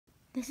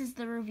This is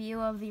the review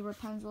of the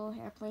Rapunzel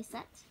Hairplay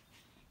Set.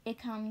 It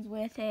comes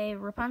with a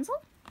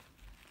Rapunzel.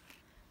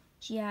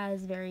 She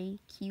has very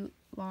cute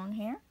long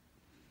hair.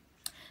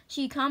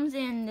 She comes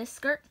in this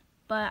skirt,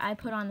 but I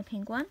put on the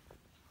pink one.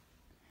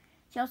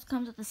 She also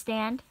comes with a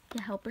stand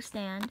to help her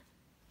stand.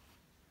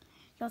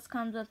 She also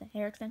comes with a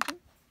hair extension,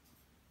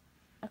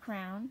 a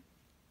crown,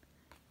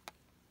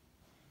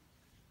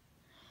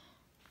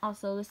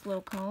 also this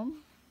little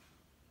comb,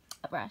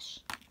 a brush,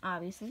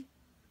 obviously,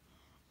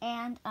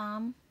 and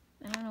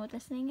I don't know what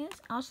this thing is.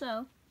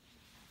 Also,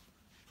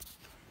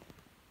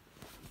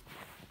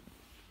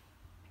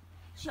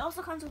 she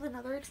also comes with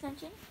another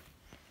extension,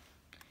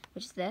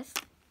 which is this.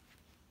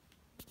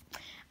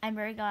 I'm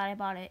very glad I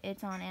bought it.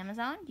 It's on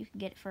Amazon. You can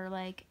get it for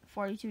like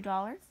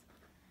 $42,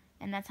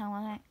 and that's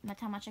how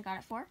much I got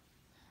it for.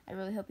 I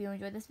really hope you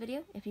enjoyed this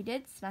video. If you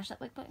did, smash that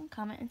like button,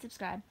 comment, and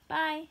subscribe.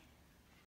 Bye!